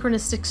dad's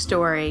synchronistic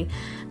story.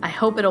 I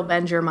hope it'll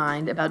bend your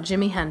mind about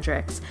Jimi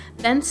Hendrix.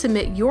 Then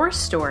submit your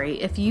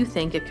story if you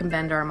think it can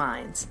bend our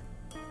minds.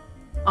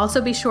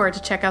 Also be sure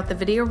to check out the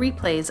video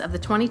replays of the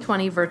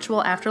 2020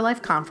 Virtual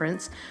Afterlife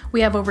Conference.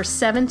 We have over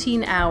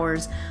 17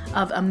 hours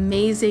of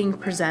amazing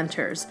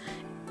presenters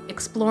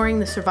exploring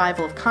the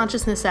survival of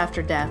consciousness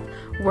after death,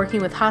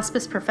 working with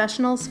hospice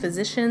professionals,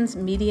 physicians,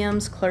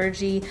 mediums,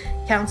 clergy,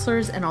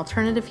 counselors, and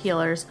alternative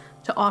healers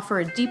to offer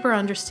a deeper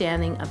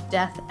understanding of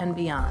death and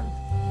beyond.